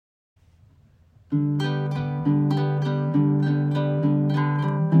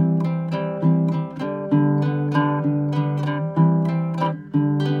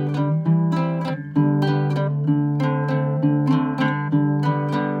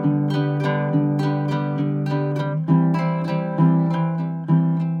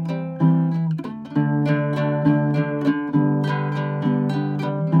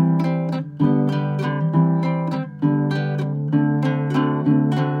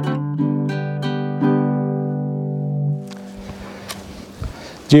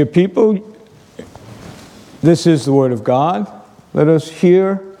Dear people, this is the Word of God. Let us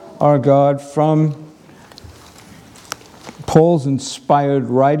hear our God from Paul's inspired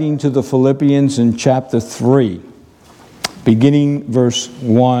writing to the Philippians in chapter 3, beginning verse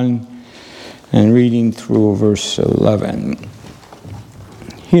 1 and reading through verse 11.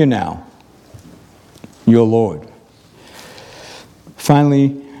 Hear now, your Lord.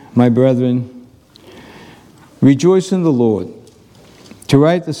 Finally, my brethren, rejoice in the Lord. To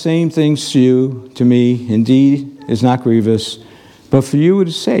write the same things to you, to me, indeed, is not grievous, but for you it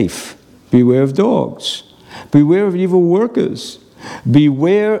is safe. Beware of dogs. Beware of evil workers.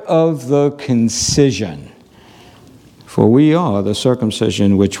 Beware of the concision. For we are the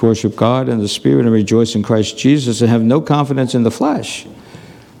circumcision which worship God in the Spirit and rejoice in Christ Jesus and have no confidence in the flesh,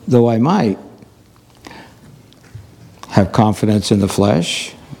 though I might have confidence in the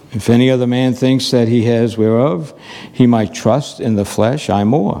flesh. If any other man thinks that he has whereof he might trust in the flesh, I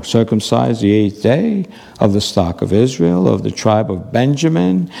more, circumcised the 8th day, of the stock of Israel, of the tribe of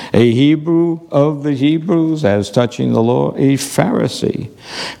Benjamin, a Hebrew of the Hebrews, as touching the law, a Pharisee,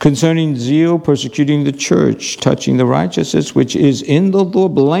 concerning zeal, persecuting the church, touching the righteousness which is in the law,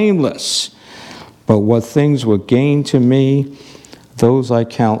 blameless. But what things were gained to me, those I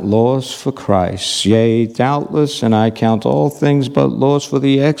count loss for Christ. Yea, doubtless, and I count all things but loss for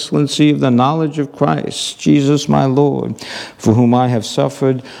the excellency of the knowledge of Christ, Jesus my Lord, for whom I have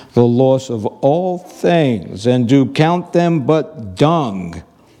suffered the loss of all things, and do count them but dung,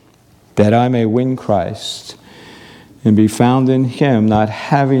 that I may win Christ, and be found in him, not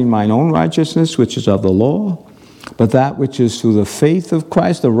having mine own righteousness, which is of the law, but that which is through the faith of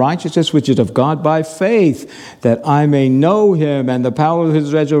Christ, the righteousness which is of God by faith, that I may know him and the power of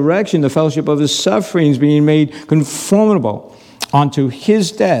his resurrection, the fellowship of his sufferings, being made conformable unto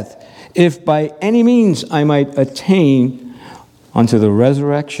his death, if by any means I might attain unto the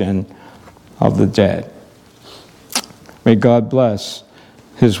resurrection of the dead. May God bless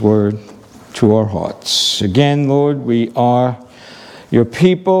his word to our hearts. Again, Lord, we are your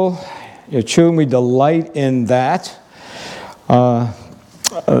people, your children. We delight in that. Thou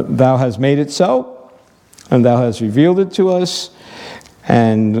hast made it so, and thou hast revealed it to us,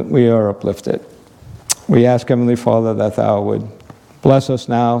 and we are uplifted. We ask, Heavenly Father, that thou would bless us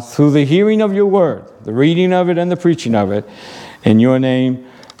now through the hearing of your word, the reading of it and the preaching of it. In your name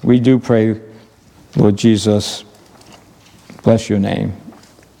we do pray, Lord Jesus. Bless your name.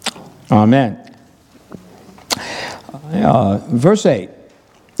 Amen. Verse 8.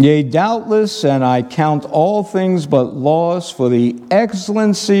 Yea, doubtless, and I count all things but loss for the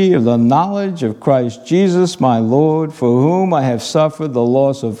excellency of the knowledge of Christ Jesus my Lord, for whom I have suffered the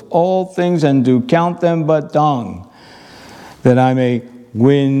loss of all things, and do count them but dung, that I may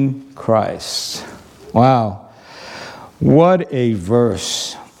win Christ. Wow. What a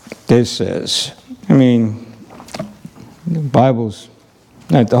verse this is. I mean, the Bible's,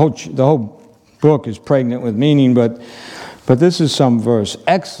 the whole book is pregnant with meaning, but this is some verse.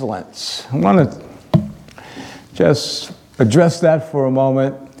 Excellence. I want to just address that for a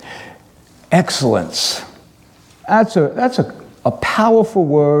moment. Excellence. That's a powerful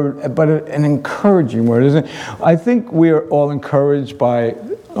word, but an encouraging word, isn't it? I think we are all encouraged by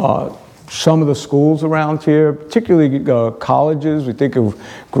some of the schools around here, particularly colleges. We think of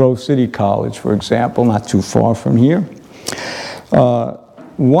Grove City College, for example, not too far from here.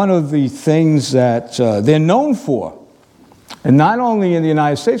 One of the things that they're known for, and not only in the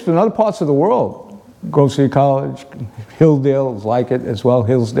United States, but in other parts of the world, Grove City College, Hillsdale is like it as well,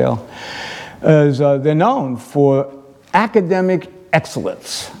 Hillsdale, they're known for academic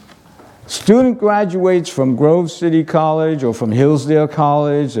excellence. Student graduates from Grove City College or from Hillsdale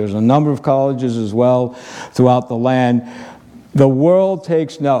College, there's a number of colleges as well throughout the land. The world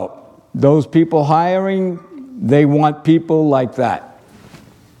takes note. Those people hiring, they want people like that,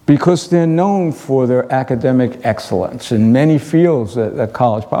 because they're known for their academic excellence in many fields at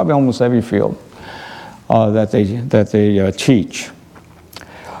college, probably almost every field that they teach.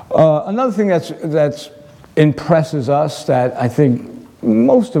 Another thing that's impresses us, that I think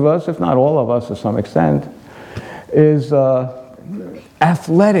most of us, if not all of us to some extent, is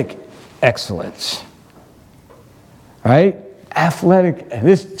athletic excellence. Right? Athletic,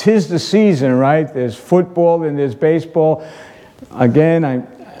 tis the season, right? There's football and there's baseball. Again,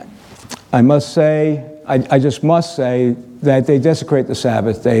 I must say, I just must say that they desecrate the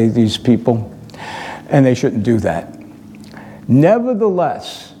Sabbath day, these people, and they shouldn't do that.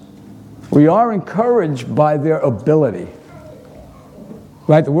 Nevertheless, we are encouraged by their ability.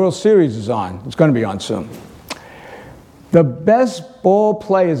 Right? The World Series is on. It's going to be on soon. The best ball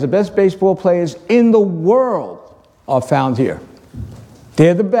players, the best baseball players in the world are found here.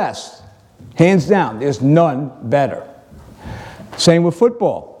 They're the best. Hands down. There's none better. Same with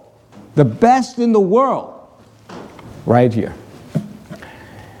football. The best in the world, right here.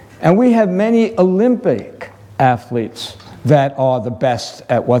 And we have many Olympic athletes that are the best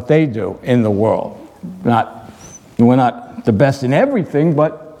at what they do in the world. We're not the best in everything,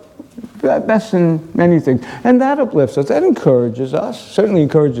 but best in many things. And that uplifts us. That encourages us. Certainly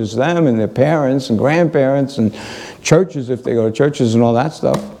encourages them and their parents and grandparents and churches if they go to churches and all that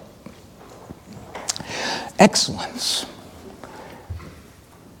stuff. Excellence.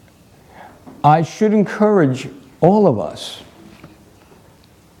 I should encourage all of us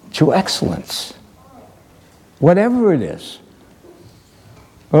to excellence. Whatever it is.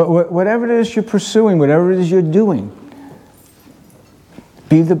 Whatever it is you're pursuing, whatever it is you're doing,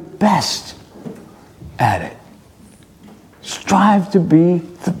 be the best at it. Strive to be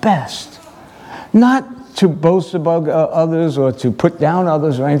the best. Not to boast about others or to put down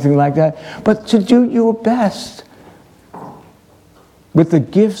others or anything like that, but to do your best. With the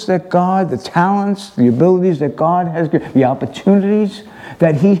gifts that God, the talents, the abilities that God has given, the opportunities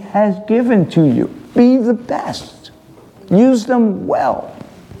that He has given to you. Be the best. Use them well.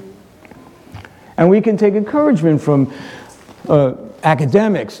 And we can take encouragement from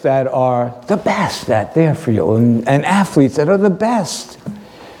academics that are the best at their field and athletes that are the best.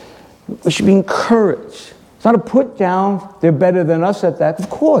 We should be encouraged. It's not a put down. They're better than us at that, of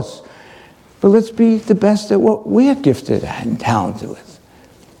course. But let's be the best at what we're gifted at and talented with.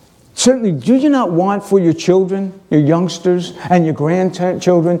 Certainly, do you not want for your children, your youngsters, and your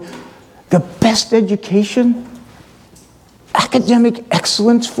grandchildren the best education? Academic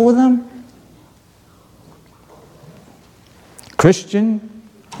excellence for them? Christian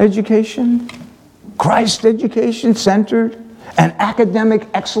education? Christ education centered? And academic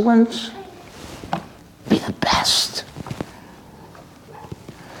excellence? Be the best.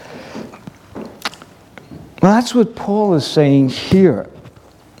 Well, that's what Paul is saying here,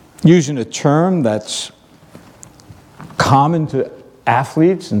 using a term that's common to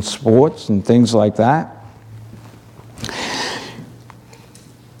athletes and sports and things like that.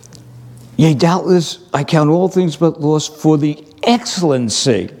 Yea, doubtless I count all things but loss for the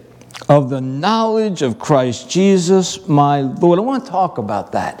excellency of the knowledge of Christ Jesus my Lord. I want to talk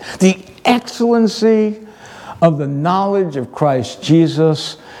about that. The excellency of the knowledge of Christ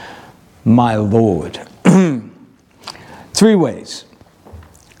Jesus my Lord. 3 ways.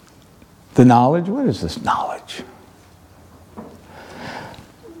 The knowledge, what is this knowledge?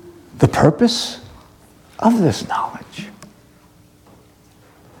 The purpose of this knowledge.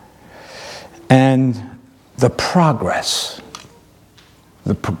 And the progress,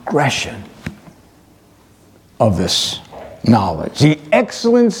 the progression of this knowledge. The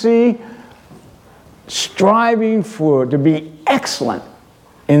excellency, striving to be excellent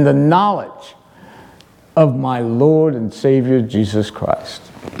in the knowledge of my Lord and Savior Jesus Christ.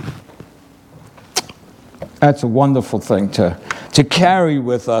 That's a wonderful thing to carry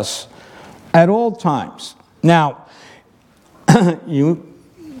with us at all times. Now, you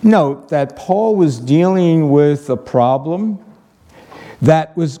note that Paul was dealing with a problem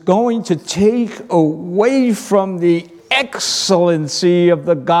that was going to take away from the excellency of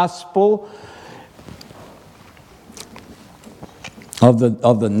the gospel, of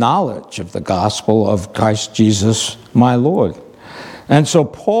the knowledge of the gospel of Christ Jesus my Lord. And so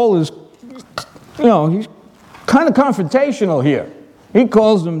Paul is, he's kind of confrontational here. He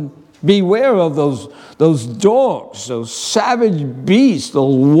calls them, beware of those dogs, those savage beasts,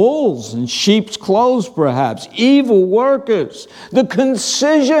 those wolves in sheep's clothes perhaps, evil workers, the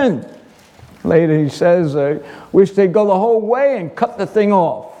concision. Later he says, I wish they'd go the whole way and cut the thing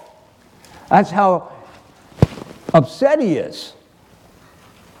off. That's how upset he is.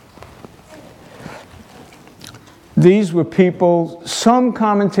 These were people, some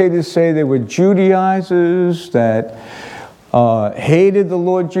commentators say they were Judaizers that hated the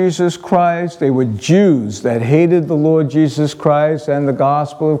Lord Jesus Christ. They were Jews that hated the Lord Jesus Christ and the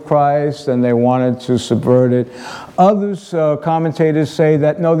gospel of Christ, and they wanted to subvert it. Others, commentators say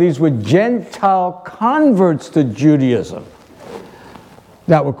that, no, these were Gentile converts to Judaism.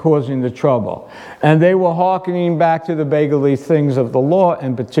 that were causing the trouble. And they were hearkening back to the beggarly things of the law,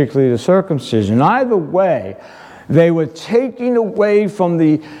 and particularly the circumcision. Either way, they were taking away from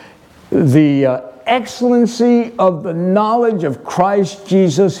the excellency of the knowledge of Christ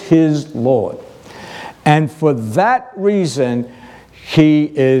Jesus, his Lord. And for that reason, he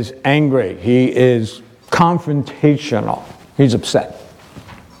is angry. He is confrontational. He's upset.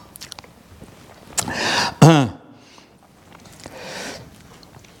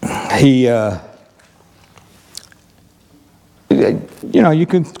 You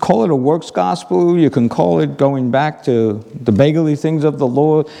can call it a works gospel, you can call it going back to the beggarly things of the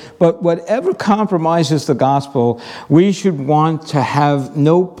Lord, but whatever compromises the gospel, we should want to have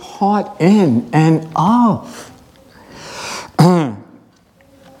no part in and of.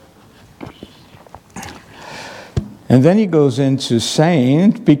 And then he goes into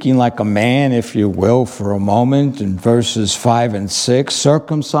saying, speaking like a man, if you will, for a moment, in verses 5 and 6,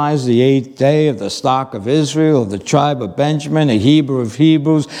 circumcised the 8th day of the stock of Israel, of the tribe of Benjamin, a Hebrew of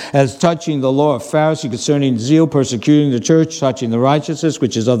Hebrews, as touching the law of Pharisee, concerning zeal, persecuting the church, touching the righteousness,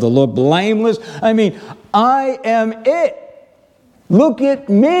 which is of the Lord, blameless. I mean, I am it. Look at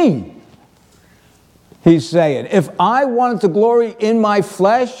me. He's saying, if I wanted to glory in my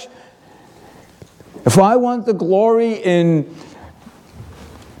flesh, if I want the glory in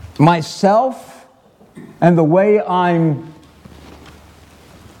myself and the way I'm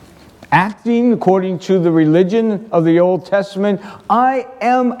acting according to the religion of the Old Testament, I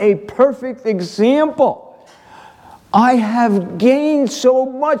am a perfect example. I have gained so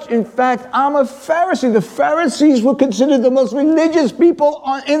much. In fact, I'm a Pharisee. The Pharisees were considered the most religious people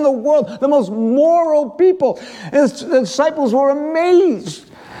in the world, the most moral people. And the disciples were amazed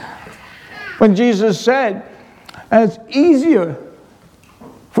when Jesus said, it's easier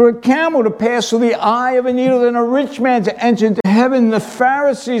for a camel to pass through the eye of a needle than a rich man to enter into heaven. The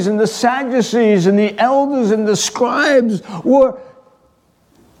Pharisees and the Sadducees and the elders and the scribes were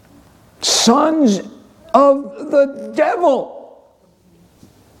sons of the devil.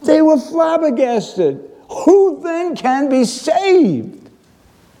 They were flabbergasted. Who then can be saved?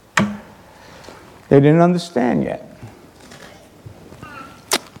 They didn't understand yet.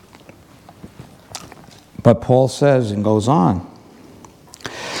 But Paul says and goes on,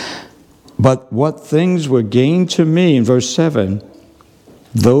 but what things were gained to me, in verse 7,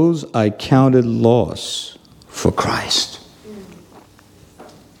 those I counted loss for Christ.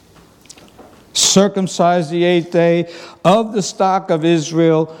 Circumcised the 8th day, of the stock of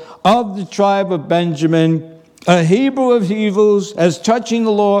Israel, of the tribe of Benjamin, a Hebrew of Hebrews, as touching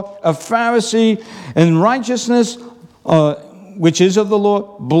the law, a Pharisee, in righteousness, which is of the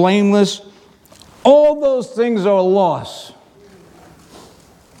law, blameless. All those things are a loss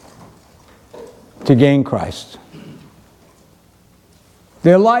to gain Christ.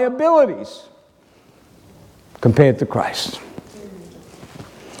 They're liabilities compared to Christ.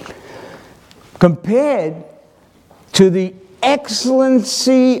 Compared to the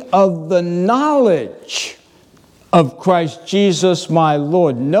excellency of the knowledge of Christ Jesus my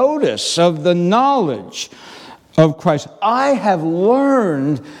Lord. Notice, of the knowledge of Christ. I have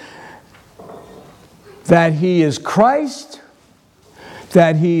learned that he is Christ,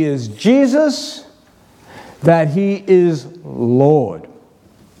 that he is Jesus, that he is Lord.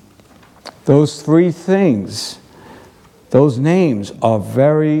 Those three things, those names are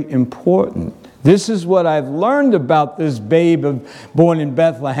very important. This is what I've learned about this babe born in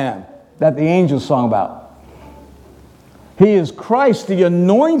Bethlehem that the angels sung about. He is Christ, the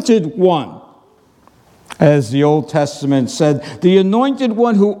anointed one. As the Old Testament said, the anointed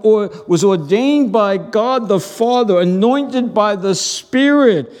one who was ordained by God the Father, anointed by the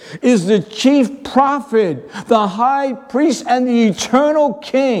Spirit, is the chief prophet, the high priest, and the eternal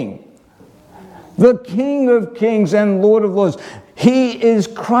King, the King of kings and Lord of lords. He is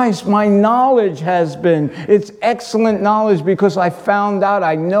Christ. My knowledge has been, it's excellent knowledge because I found out,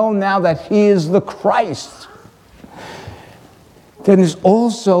 I know now that he is the Christ. Then is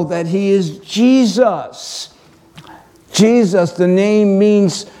also that he is Jesus. Jesus, the name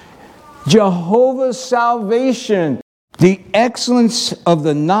means Jehovah's salvation. The excellence of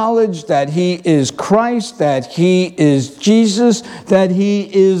the knowledge that he is Christ, that he is Jesus, that he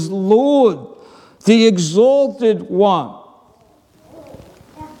is Lord, the exalted one.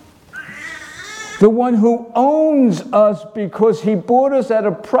 The one who owns us because he bought us at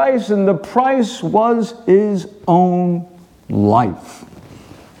a price, and the price was his own life,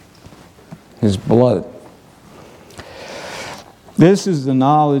 his blood. This is the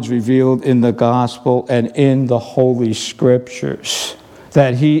knowledge revealed in the gospel and in the Holy Scriptures.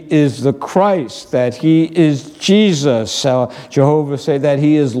 that he is the Christ, that he is Jesus. Jehovah say that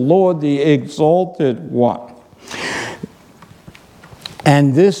he is Lord, the exalted one.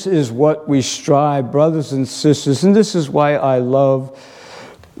 And this is what we strive, brothers and sisters, and this is why I love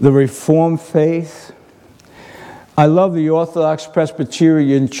the Reformed faith. I love the Orthodox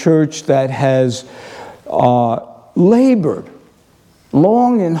Presbyterian Church that has labored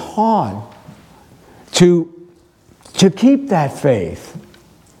long and hard to keep that faith,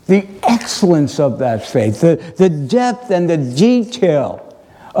 the excellence of that faith, the depth and the detail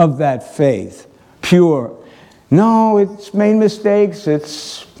of that faith, pure. No, it's made mistakes.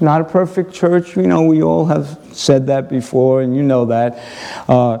 It's not a perfect church. You know, we all have said that before, and you know that.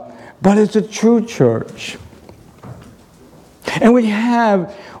 But it's a true church. And we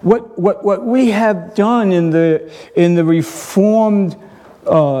have what we have done in the Reformed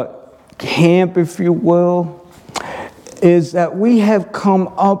camp, if you will, is that we have come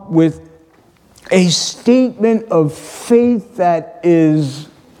up with a statement of faith that is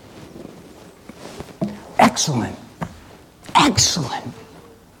excellent. Excellent.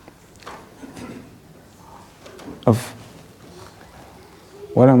 Of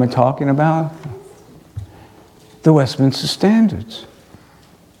what am I talking about? The Westminster Standards.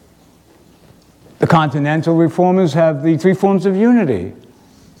 The Continental Reformers have the three forms of unity.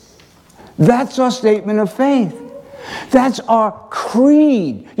 That's our statement of faith. That's our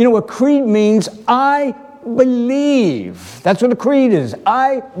creed. You know what creed means? I believe. That's what a creed is.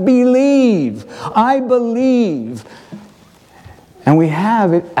 I believe. I believe. And we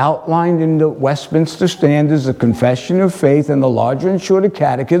have it outlined in the Westminster Standards, the Confession of Faith, and the Larger and Shorter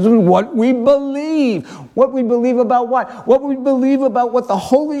Catechism, what we believe. What we believe about what? What we believe about what the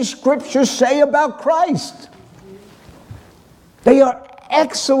Holy Scriptures say about Christ. They are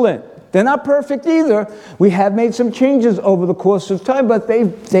excellent. They're not perfect either. We have made some changes over the course of time, but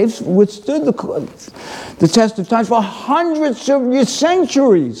they've withstood the test of time for hundreds of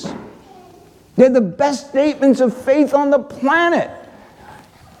centuries. They're the best statements of faith on the planet.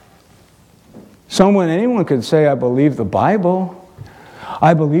 Anyone could say, I believe the Bible.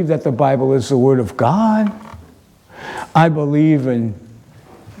 I believe that the Bible is the Word of God. I believe in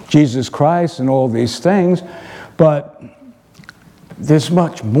Jesus Christ and all these things, but there's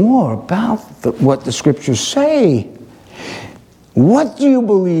much more about what the Scriptures say. What do you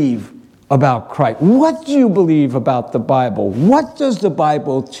believe about Christ? What do you believe about the Bible? What does the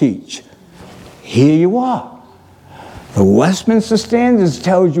Bible teach? Here you are. The Westminster Standards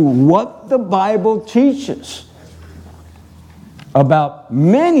tells you what the Bible teaches about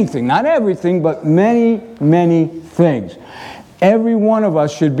many things, not everything, but many, many things. Every one of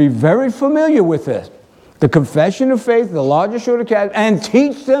us should be very familiar with this. The Confession of Faith, the Larger Shorter Catechism, and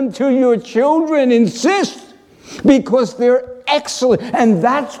teach them to your children. Insist, because they're excellent. And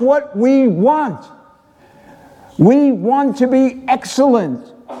that's what we want. We want to be excellent.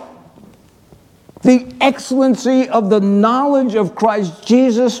 The excellency of the knowledge of Christ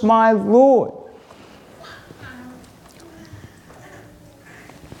Jesus my Lord.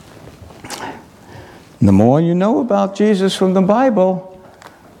 The more you know about Jesus from the Bible,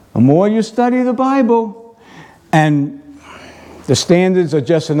 the more you study the Bible. And the standards are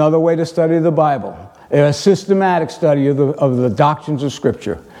just another way to study the Bible. They're a systematic study of the doctrines of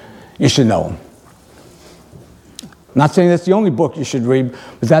Scripture. You should know them. I'm not saying that's the only book you should read,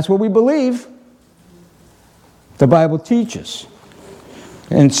 but that's what we believe. The Bible teaches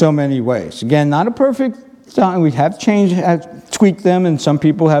in so many ways. Again, not a perfect time. We have changed, have tweaked them, and some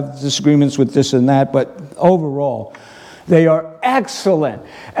people have disagreements with this and that, but overall, they are excellent.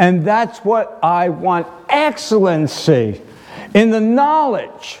 And that's what I want, excellency in the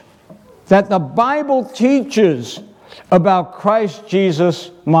knowledge that the Bible teaches about Christ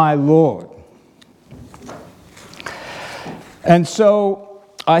Jesus my Lord. And so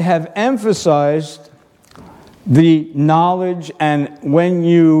I have emphasized the knowledge, and when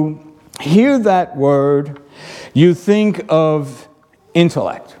you hear that word, you think of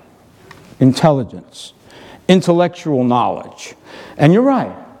intellect, intelligence, intellectual knowledge. And you're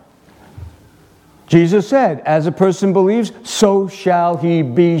right. Jesus said, as a person believes, so shall he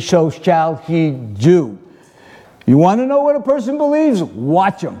be, so shall he do. You want to know what a person believes?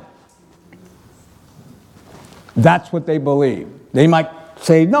 Watch them. That's what they believe. They might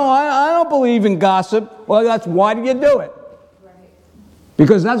say, no, I don't believe in gossip. Well, that's why do you do it?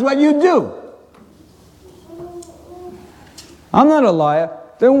 Because that's what you do. I'm not a liar.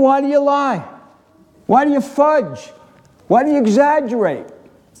 Then why do you lie? Why do you fudge? Why do you exaggerate?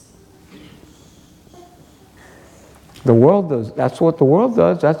 The world does. That's what the world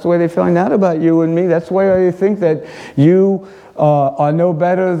does. That's the way they find out about you and me. That's the way they think that you are no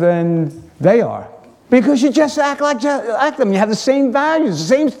better than they are. Because you just act like them. You have the same values, the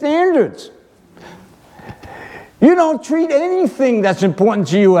same standards. You don't treat anything that's important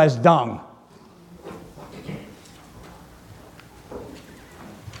to you as dung.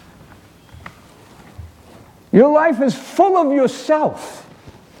 Your life is full of yourself,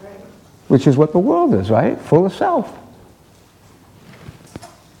 which is what the world is, right? Full of self.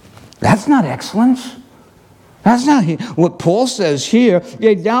 That's not excellence. That's not what Paul says here.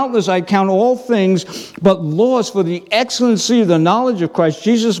 Yea, doubtless I count all things but loss for the excellency of the knowledge of Christ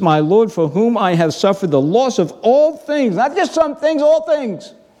Jesus my Lord, for whom I have suffered the loss of all things. Not just some things, all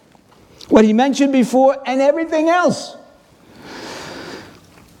things. What he mentioned before and everything else.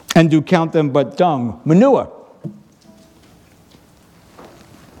 And do count them but dung, manure,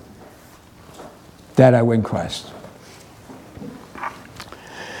 that I win Christ.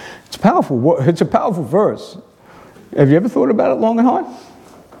 Powerful. It's a powerful verse. Have you ever thought about it long and hard?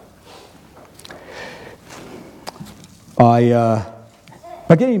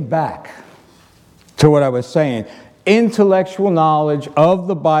 But getting back to what I was saying, intellectual knowledge of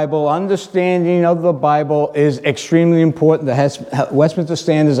the Bible, understanding of the Bible is extremely important. The Westminster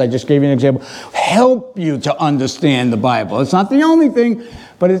Standards, I just gave you an example, help you to understand the Bible. It's not the only thing,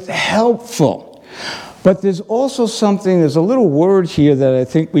 but it's helpful. But there's also there's a little word here that I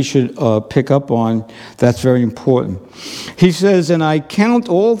think we should pick up on that's very important. He says, and I count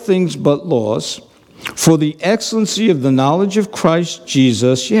all things but loss for the excellency of the knowledge of Christ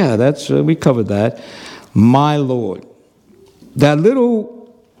Jesus. Yeah, we covered that. My Lord. That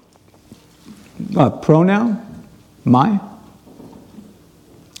little pronoun, my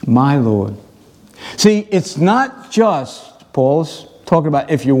Lord. See, it's not just, Paul's talking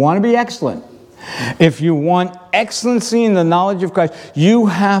about, if you want to be excellent, if you want excellency in the knowledge of Christ, you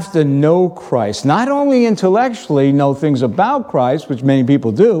have to know Christ. Not only intellectually know things about Christ, which many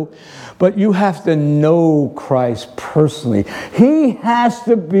people do, but you have to know Christ personally. He has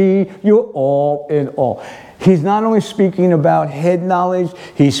to be your all in all. He's not only speaking about head knowledge,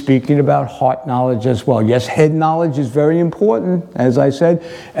 he's speaking about heart knowledge as well. Yes, head knowledge is very important. As I said,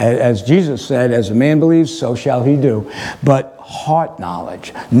 as Jesus said, as a man believes, so shall he do. But heart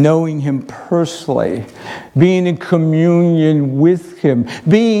knowledge, knowing him personally, being in communion with him,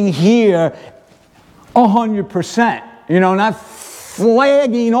 being here 100%, not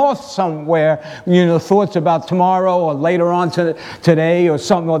flagging off somewhere, thoughts about tomorrow or later on today or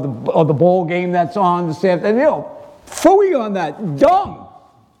something, or the ball game that's on this afternoon. Fully on that. Dumb.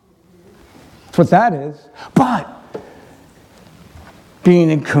 That's what that is. But being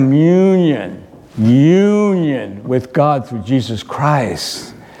in communion, union with God through Jesus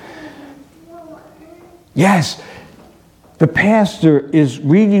Christ. Yes, the pastor is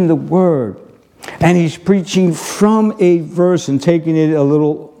reading the Word, and he's preaching from a verse and taking it a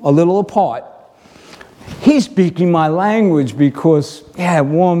little apart. He's speaking my language because, it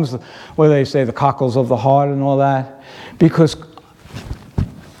warms, what do they say, the cockles of the heart and all that. Because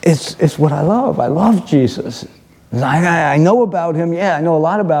it's what I love. I love Jesus. I know about him. Yeah, I know a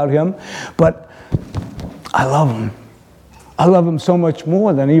lot about him. But I love him. I love him so much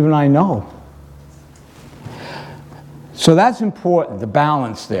more than even I know. So that's important, the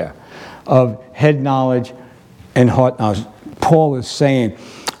balance there of head knowledge and heart knowledge. Paul is saying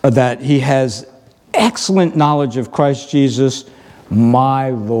that he has excellent knowledge of Christ Jesus,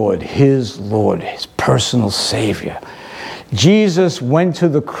 my Lord, his personal Savior. Jesus went to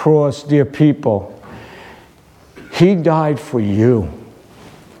the cross, dear people. He died for you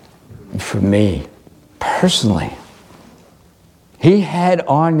and for me, personally. He had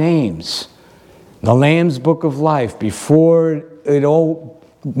our names, the Lamb's Book of Life, before it all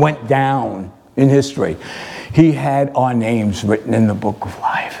went down in history. He had our names written in the Book of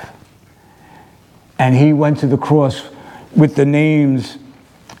Life. And he went to the cross with the names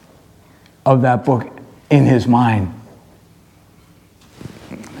of that book in his mind.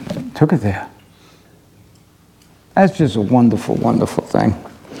 Took it there. That's just a wonderful, wonderful thing.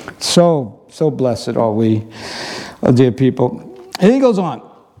 So blessed are we, dear people. And he goes on.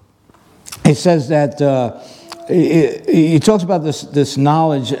 He says that he talks about this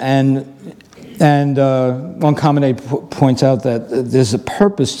knowledge, and one commentator points out that there's a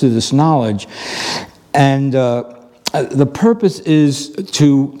purpose to this knowledge, and the purpose is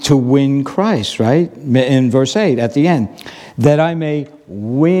to win Christ, right? In verse 8 at the end, that I may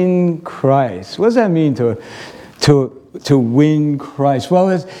win Christ. What does that mean? To win Christ? Well,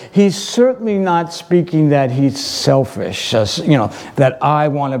 he's certainly not speaking that he's selfish, that I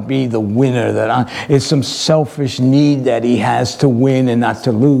want to be the winner, it's some selfish need that he has to win and not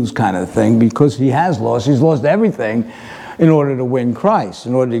to lose kind of thing, because he has lost. He's lost everything in order to win Christ,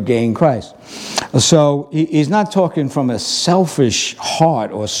 in order to gain Christ. So he's not talking from a selfish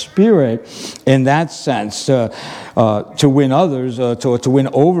heart or spirit in that sense, to win others, to win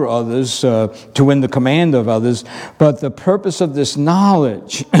over others, to win the command of others. But the purpose of this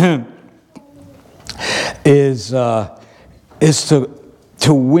knowledge is to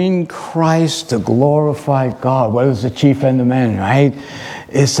win Christ, to glorify God. What is the chief end of man, right?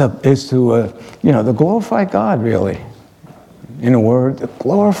 Is to glorify God, really. In a word, to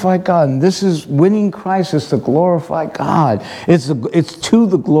glorify God. And this is winning Christ, is to glorify God. It's to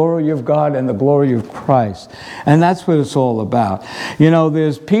the glory of God and the glory of Christ. And that's what it's all about.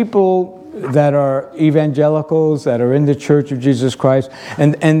 There's people that are evangelicals, that are in the Church of Jesus Christ,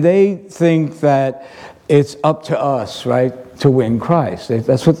 and they think that it's up to us, right, to win Christ.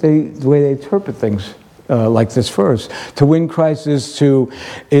 That's what the way they interpret things. Like this verse, to win Christ is to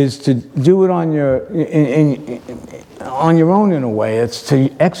do it on your own in a way. It's to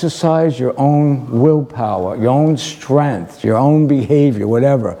exercise your own willpower, your own strength, your own behavior,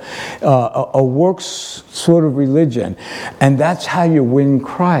 whatever, a works sort of religion, and that's how you win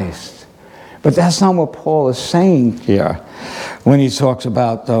Christ. But that's not what Paul is saying here when he talks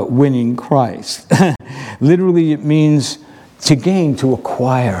about winning Christ. Literally, it means to gain, to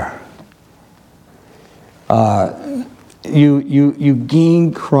acquire. You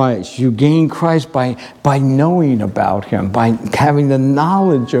gain Christ. You gain Christ by knowing about Him, by having the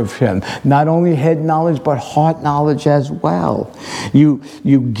knowledge of Him. Not only head knowledge, but heart knowledge as well. You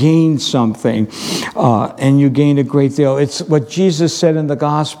gain something, and you gain a great deal. It's what Jesus said in the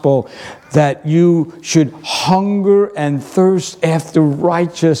gospel, that you should hunger and thirst after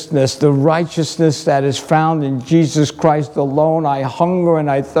righteousness, the righteousness that is found in Jesus Christ alone. I hunger and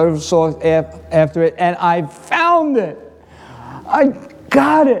I thirst after it, and I found it. I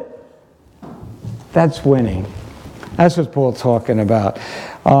got it. That's winning. That's what Paul's talking about.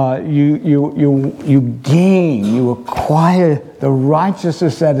 You gain, you acquire the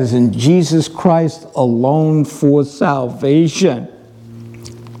righteousness that is in Jesus Christ alone for salvation.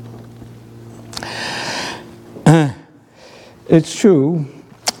 It's true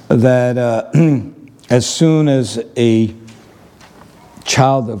that as soon as a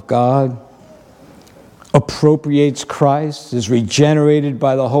child of God appropriates Christ, is regenerated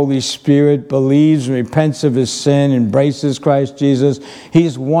by the Holy Spirit, believes and repents of his sin, embraces Christ Jesus,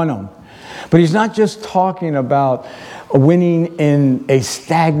 he's won him. But he's not just talking about winning in a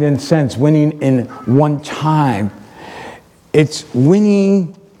stagnant sense, winning in one time. It's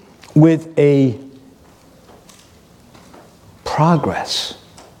winning with a progress.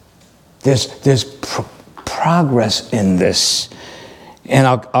 There's progress in this, and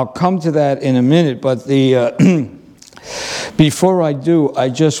I'll come to that in a minute. But before I do, I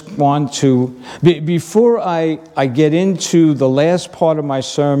just want to before I get into the last part of my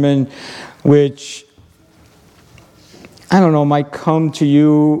sermon, which I don't know might come to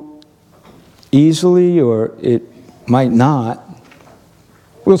you easily or it might not.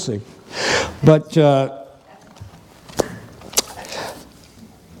 We'll see. But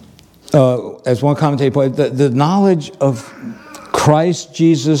as one commentator put it, the knowledge of Christ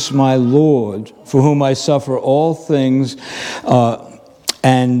Jesus my Lord, for whom I suffer all things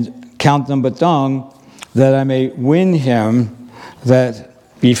and count them but dung, that I may win him, that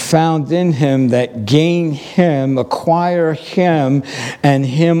be found in him, that gain him, acquire him, and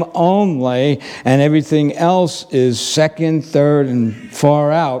him only, and everything else is second, third, and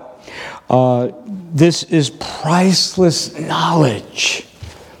far out. This is priceless knowledge.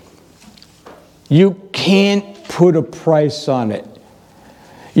 You can't put a price on it.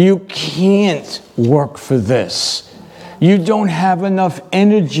 You can't work for this. You don't have enough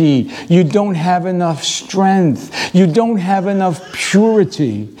energy. You don't have enough strength. You don't have enough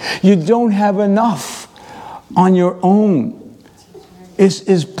purity. You don't have enough on your own. This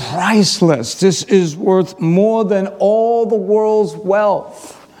is priceless. This is worth more than all the world's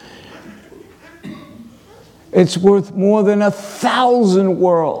wealth. It's worth more than 1,000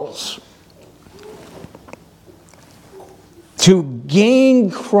 worlds. To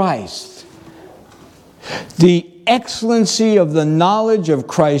gain Christ, the excellency of the knowledge of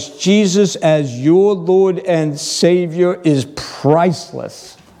Christ Jesus as your Lord and Savior is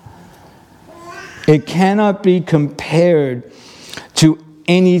priceless. It cannot be compared to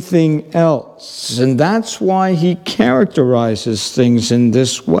anything else. And that's why he characterizes things in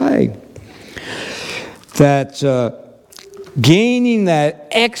this way. That gaining that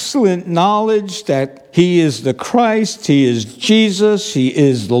excellent knowledge that he is the Christ, he is Jesus, he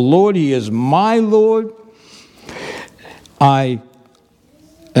is the Lord, he is my Lord, I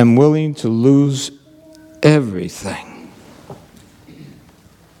am willing to lose everything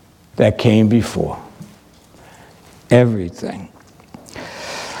that came before. Everything.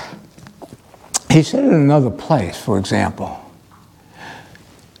 He said in another place, for example,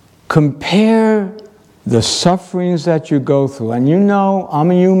 compare the sufferings that you go through. And you know,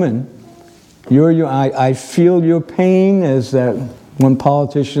 I'm a human. I feel your pain, as that one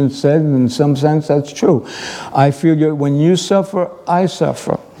politician said. In some sense, that's true. I feel when you suffer, I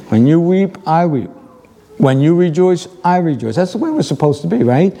suffer. When you weep, I weep. When you rejoice, I rejoice. That's the way we're supposed to be,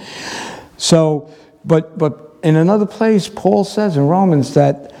 right? So, but in another place, Paul says in Romans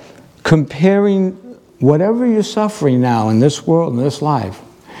that comparing whatever you're suffering now in this world, in this life,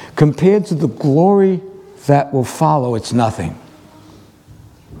 compared to the glory that will follow, it's nothing.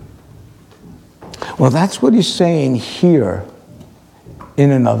 Well, that's what he's saying here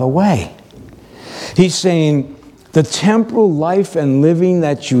in another way. He's saying the temporal life and living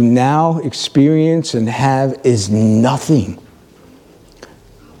that you now experience and have is nothing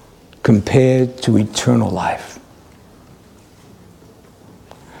compared to eternal life.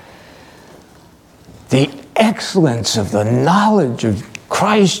 The excellence of the knowledge of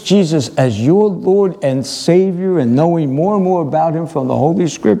Christ Jesus as your Lord and Savior, and knowing more and more about him from the Holy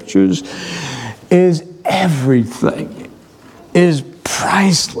Scriptures, is everything, is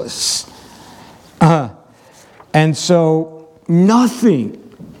priceless. And so nothing,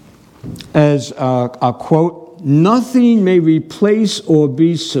 as a quote, nothing may replace or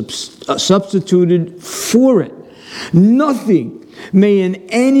be substituted for it. Nothing may in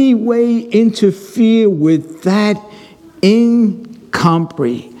any way interfere with that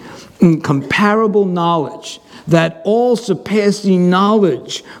incomparable knowledge, that all-surpassing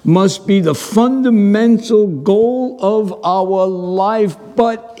knowledge must be the fundamental goal of our life.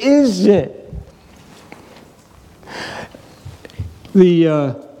 But is it?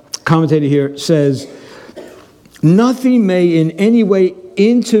 The commentator here says, nothing may in any way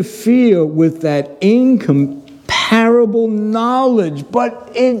interfere with that incomparable knowledge.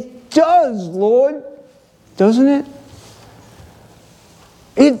 But it does, Lord. Doesn't it?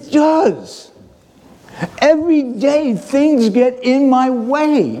 It does. Every day things get in my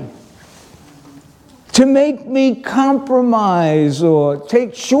way to make me compromise or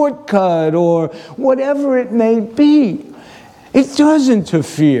take shortcut or whatever it may be. It does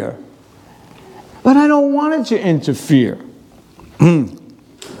interfere. But I don't want it to interfere.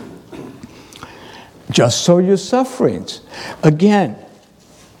 Just so your sufferings. Again,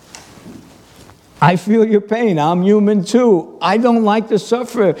 I feel your pain. I'm human too. I don't like to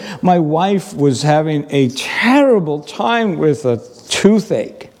suffer. My wife was having a terrible time with a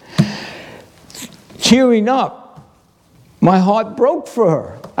toothache. Tearing up. My heart broke for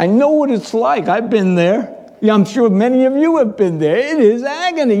her. I know what it's like. I've been there. Yeah, I'm sure many of you have been there. It is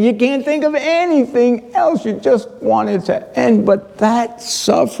agony. You can't think of anything else. You just want it to end. But that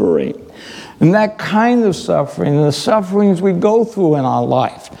suffering, and that kind of suffering, and the sufferings we go through in our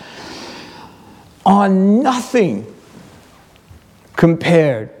life, are nothing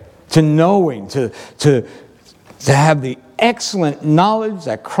compared to knowing, to have the excellent knowledge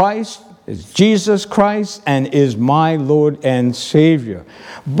that Christ is Jesus Christ and is my Lord and Savior.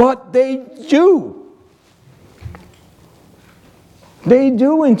 But they do. They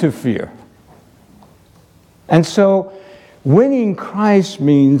do interfere. And so winning Christ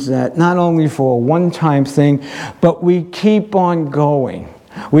means that not only for a one-time thing, but we keep on going.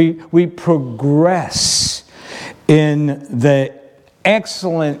 We progress in the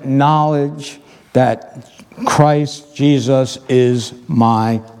excellent knowledge that Christ Jesus is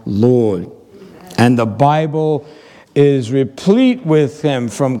my Lord. And the Bible is replete with him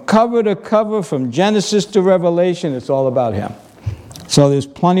from cover to cover, from Genesis to Revelation. It's all about him. So there's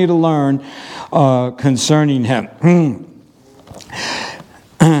plenty to learn concerning him.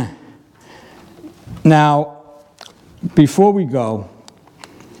 Now, before we go,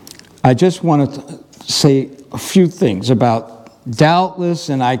 I just want to say a few things about doubtless,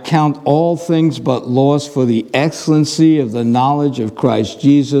 and I count all things but loss for the excellency of the knowledge of Christ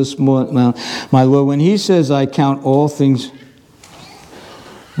Jesus, my Lord. When he says, I count all things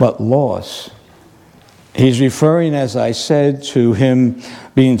but loss, he's referring, as I said, to him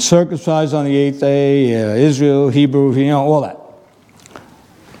being circumcised on the 8th day, Israel, Hebrew, all that.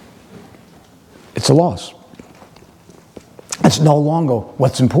 It's a loss. It's no longer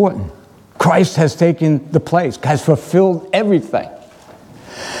what's important. Christ has taken the place, has fulfilled everything.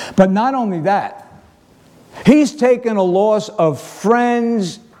 But not only that, He's taken a loss of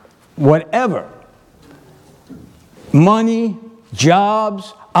friends, whatever. Money,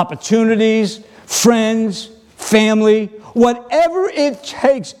 jobs, opportunities, friends, family, whatever it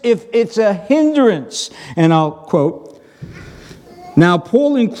takes, if it's a hindrance. And I'll quote, now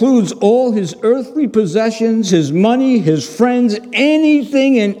Paul includes all his earthly possessions, his money, his friends,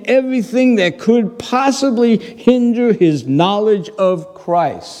 anything and everything that could possibly hinder his knowledge of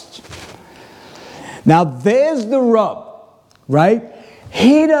Christ. Now there's the rub, right?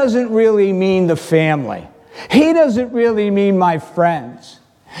 He doesn't really mean the family. He doesn't really mean my friends.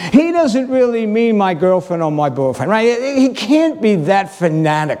 He doesn't really mean my girlfriend or my boyfriend, right? He can't be that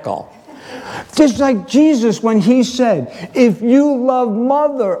fanatical. Just like Jesus when he said, if you love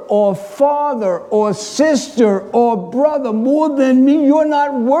mother or father or sister or brother more than me, you're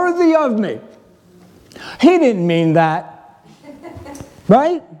not worthy of me. He didn't mean that,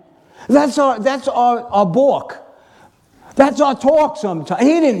 right? That's our balk. That's our talk sometimes.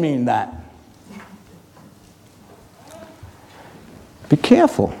 He didn't mean that. Be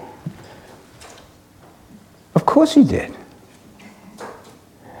careful. Of course he did.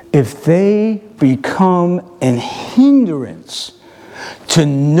 If they become an hindrance to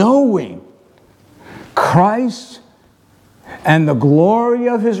knowing Christ and the glory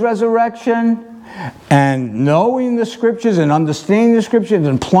of his resurrection and knowing the scriptures and understanding the scriptures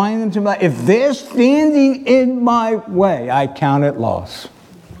and applying them to my life, if they're standing in my way, I count it loss.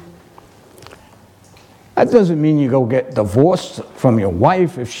 That doesn't mean you go get divorced from your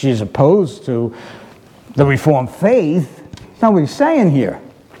wife if she's opposed to the Reformed faith. That's not what he's saying here.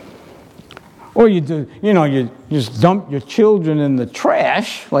 Or you just dump your children in the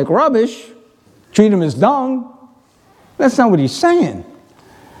trash like rubbish, treat them as dung. That's not what he's saying.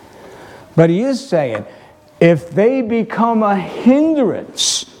 But he is saying, if they become a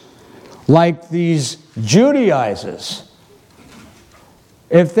hindrance, like these Judaizers,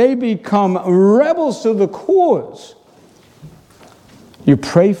 if they become rebels to the cause, you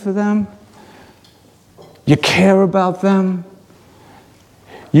pray for them, you care about them,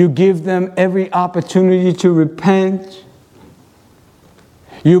 you give them every opportunity to repent,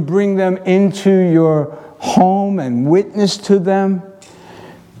 you bring them into your home and witness to them,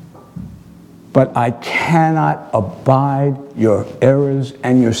 but I cannot abide your errors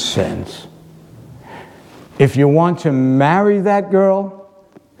and your sins. If you want to marry that girl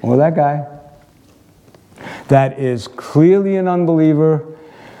or that guy that is clearly an unbeliever,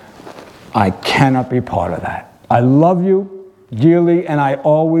 I cannot be part of that. I love you dearly, and I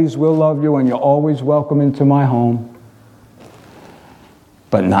always will love you, and you're always welcome into my home.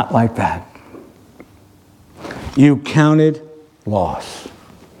 But not like that. You counted loss.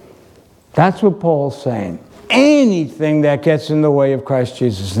 That's what Paul's saying. Anything that gets in the way of Christ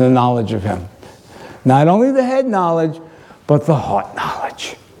Jesus, the knowledge of him. Not only the head knowledge, but the heart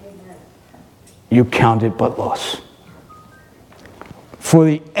knowledge. You count it but loss. For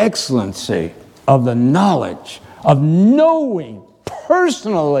the excellency of the knowledge of knowing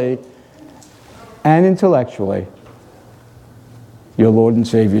personally and intellectually your Lord and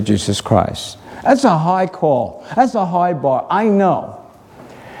Savior Jesus Christ. That's a high call. That's a high bar. I know.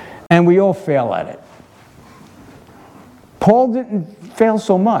 And we all fail at it. Paul didn't fail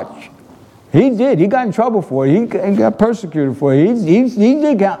so much. He did. He got in trouble for it. He got persecuted for it. He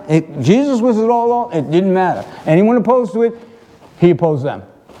did. Jesus was it all. It didn't matter. Anyone opposed to it, he opposed them.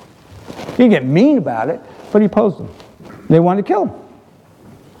 He didn't get mean about it, but he opposed them. They wanted to kill him.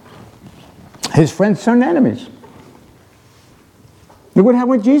 His friends turned enemies. Look what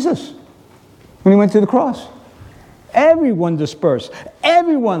happened with Jesus when he went to the cross. Everyone dispersed.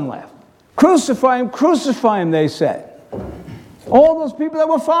 Everyone left. Crucify him, they said. All those people that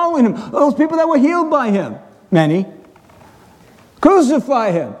were following him, those people that were healed by him, many,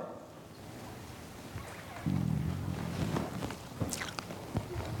 crucify him.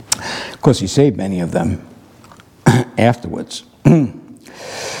 Of course, he saved many of them afterwards.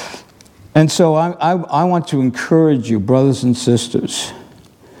 And so I want to encourage you, brothers and sisters,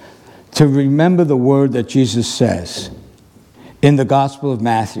 to remember the word that Jesus says in the Gospel of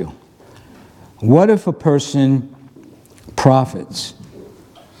Matthew. What if a person profits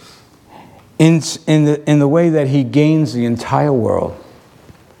in the way that he gains the entire world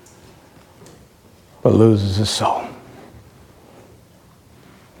but loses his soul?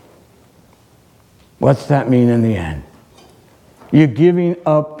 What's that mean in the end? You're giving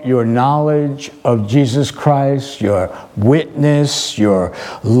up your knowledge of Jesus Christ, your witness, your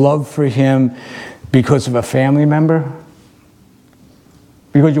love for him because of a family member?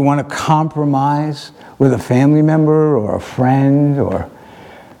 Because you want to compromise with a family member or a friend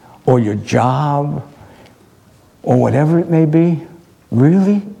or your job? or whatever it may be?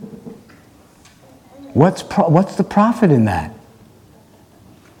 Really? What's the profit in that?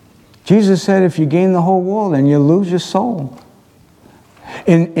 Jesus said if you gain the whole world and you lose your soul.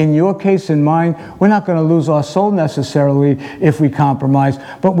 In your case and mine, we're not going to lose our soul necessarily if we compromise,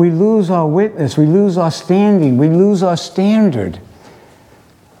 but we lose our witness, we lose our standing, we lose our standard.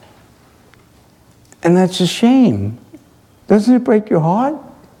 And that's a shame. Doesn't it break your heart?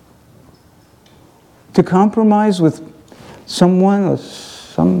 To compromise with someone or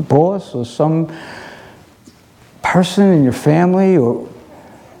some boss or some person in your family, or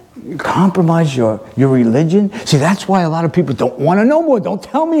compromise your religion. See, that's why a lot of people don't want to know more. Don't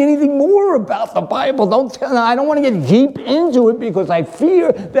tell me anything more about the Bible. I don't want to get deep into it because I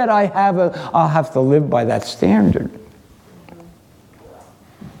fear that I'll have to live by that standard.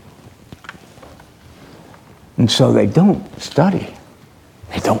 And so they don't study.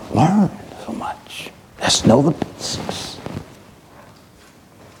 They don't learn so much. Just know the basics.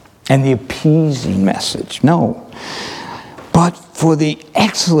 And the appeasing message. No. But for the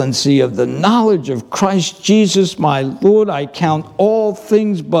excellency of the knowledge of Christ Jesus my Lord, I count all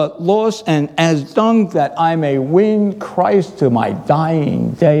things but loss and as dung, that I may win Christ to my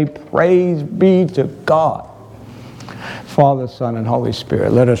dying day. Praise be to God. Father, Son, and Holy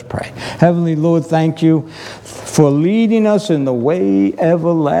Spirit, let us pray. Heavenly Lord, thank you for leading us in the way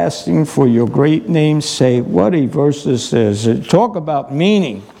everlasting for your great name's sake. What a verse this is. Talk about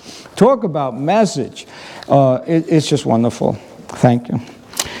meaning. Talk about message. It's just wonderful. Thank you.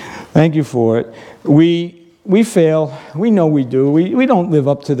 Thank you for it. We fail. We know we do. We don't live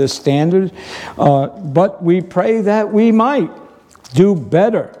up to this standard. But we pray that we might do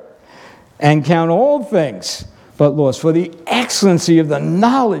better and count all things but loss for the excellency of the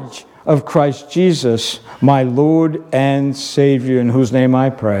knowledge of Christ Jesus, my Lord and Savior, in whose name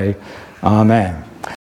I pray. Amen.